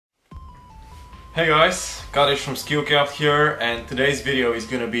Hey guys, Cottage from Skillcraft here, and today's video is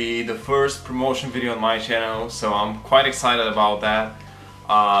gonna be the first promotion video on my channel, so I'm quite excited about that.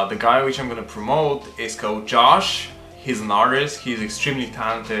 The guy which I'm gonna promote is called Josh. He's an artist, he's extremely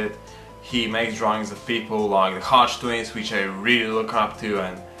talented. He makes drawings of people like the Cottage twins, which I really look up to,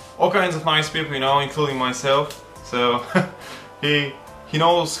 and all kinds of nice people, you know, including myself. So he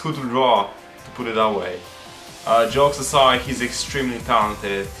knows who to draw, to put it that way. Jokes aside, he's extremely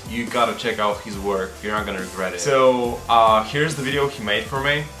talented. You gotta check out his work, you're not gonna regret it. So here's the video he made for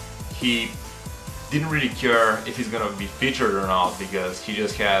me. He didn't really care if he's gonna be featured or not, because he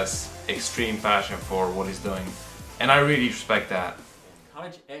just has extreme passion for what he's doing, and I really respect that.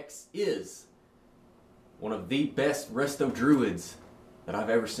 Cottage X is one of the best resto druids that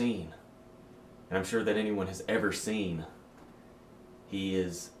I've ever seen, and I'm sure that anyone has ever seen. He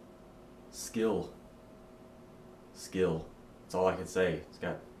is skill. That's all I can say. He's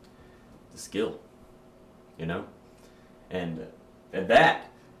got the skill, you know? And that,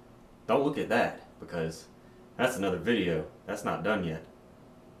 don't look at that, because that's another video. That's not done yet.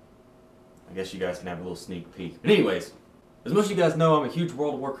 I guess you guys can have a little sneak peek. But anyways, as most of you guys know, I'm a huge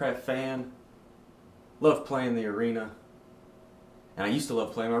World of Warcraft fan. Love playing the arena. And I used to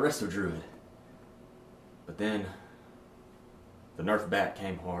love playing my resto druid. But then, the nerf bat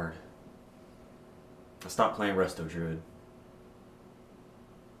came hard. I stopped playing Resto Druid.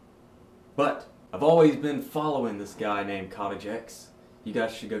 But I've always been following this guy named Cottage X. You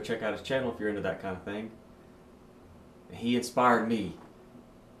guys should go check out his channel if you're into that kind of thing. And he inspired me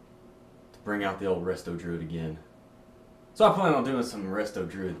to bring out the old Resto Druid again. So I plan on doing some Resto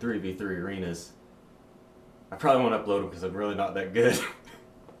Druid 3v3 arenas. I probably won't upload them because I'm really not that good.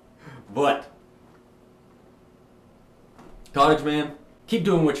 But Cottage, man, keep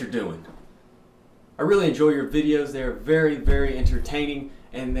doing what you're doing. I really enjoy your videos. They are very, very entertaining,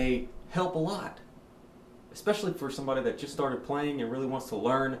 and they help a lot. Especially for somebody that just started playing and really wants to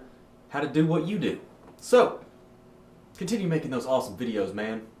learn how to do what you do. So, continue making those awesome videos,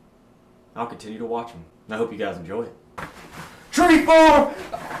 man. I'll continue to watch them. And I hope you guys enjoy it. Tree 4!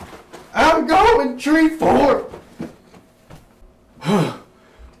 I'm going tree 4! I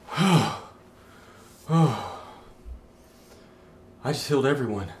just healed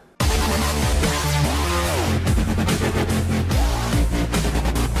everyone.